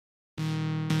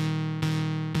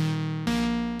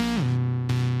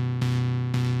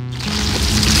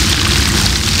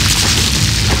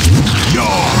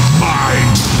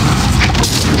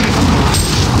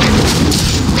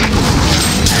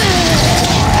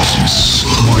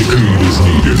aid is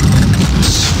needed.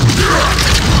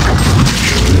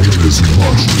 There is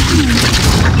much to do.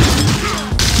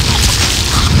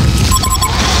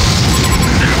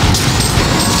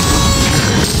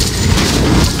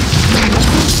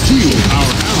 Heal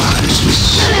our allies.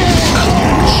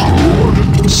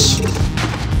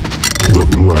 The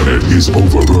planet is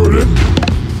overburdened.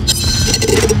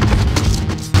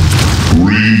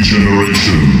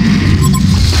 Regeneration.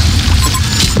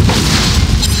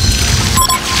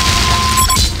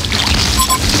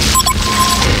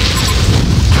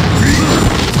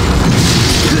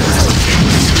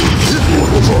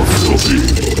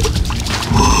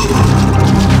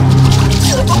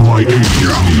 My aid is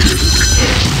needed.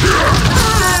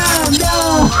 No!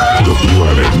 The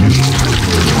planet is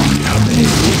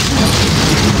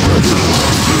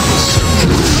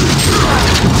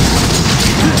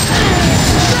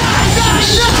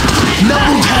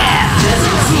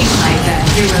Doesn't seem like that,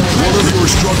 hero. One of your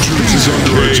structures is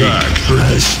under attack.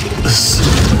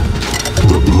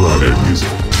 The planet is...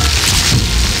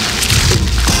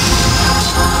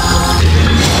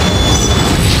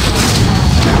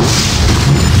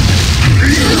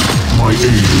 My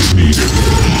aid is needed.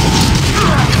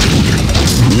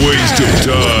 Waste of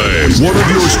time. One of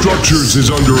your structures is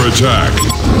under attack.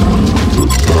 The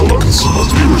balance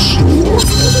must be restored.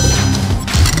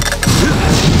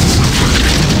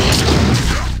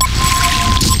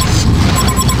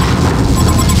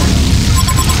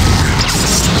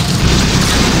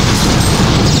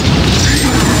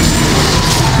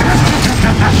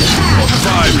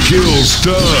 5 kills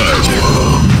stud.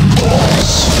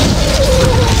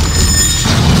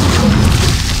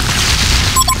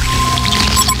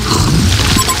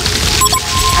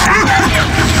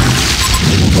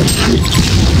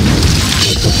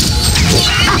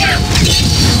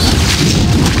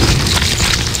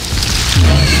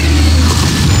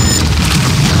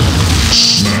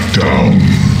 Smackdown.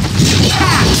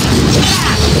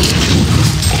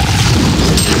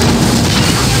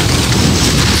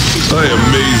 I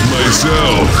amaze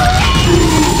myself.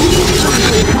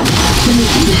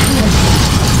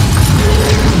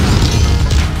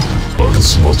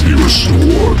 Balance must be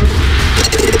restored.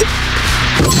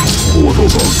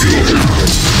 Mortals are guilty.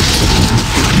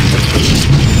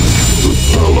 The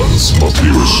balance must be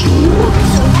restored.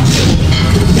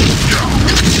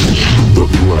 The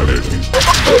planet.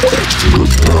 The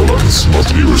balance must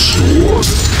be restored.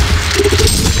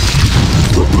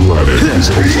 The planet is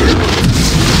over.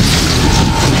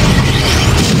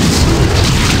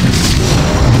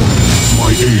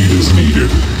 My aid is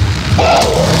needed.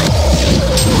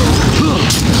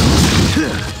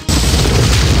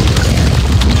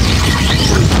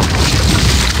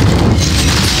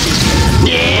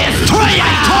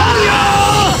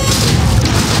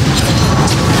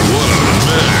 What a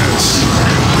mess.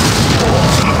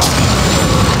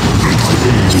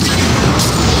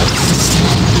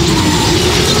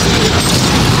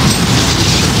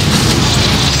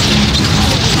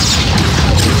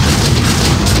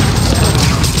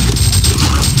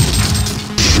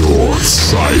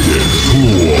 Short-sighted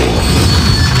fool.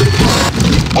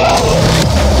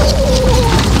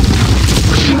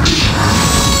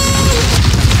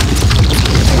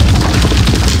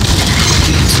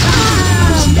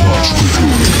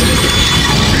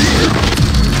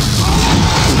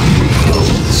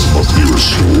 Must be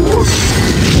restored.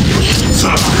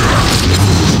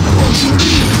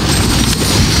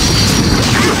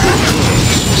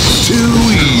 Too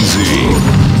easy.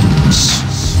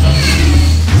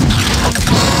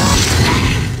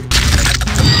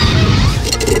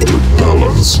 The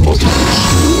balance must be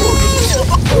restored.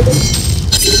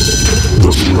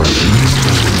 The planet.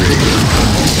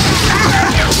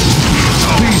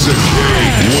 Piece of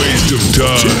cake. Waste of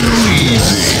time. Too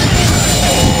easy.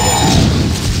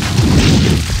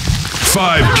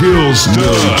 5 kills,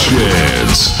 no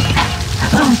chance.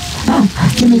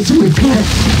 Give me some repair.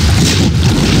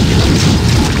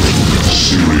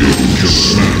 Serial killer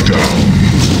smackdown.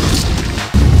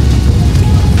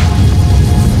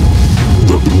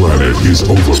 The planet is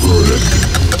overburdened.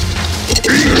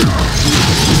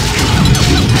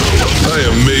 I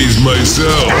amaze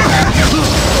myself.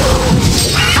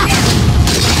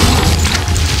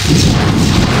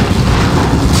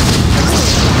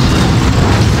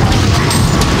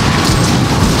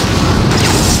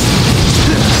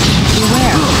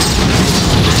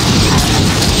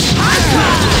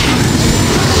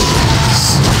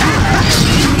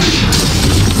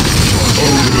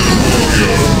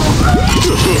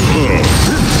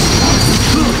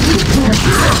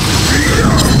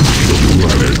 The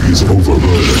planet is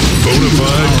overburdened.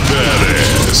 Bonafide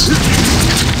badass.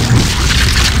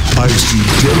 I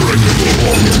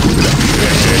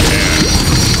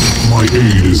My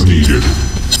aid is needed.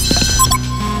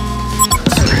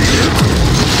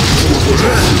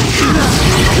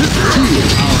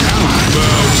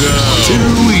 Bow down.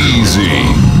 Too easy.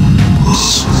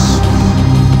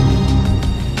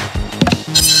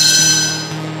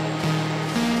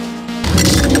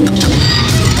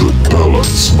 The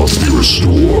balance must be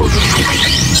restored.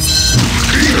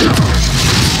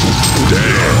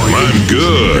 Damn, I'm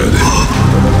good.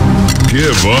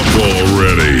 Give up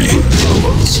already.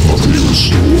 Balance must be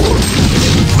restored.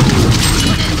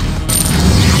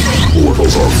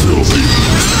 Mortals are filthy.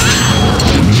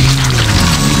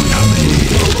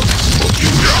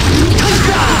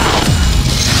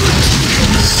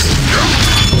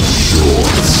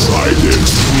 Short-sighted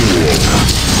fool.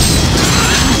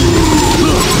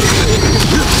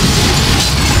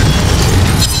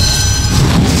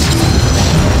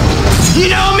 You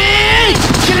know me?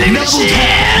 Killing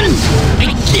machine!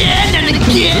 Again and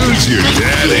again! Who's your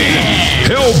daddy?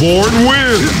 Hellborn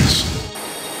wins.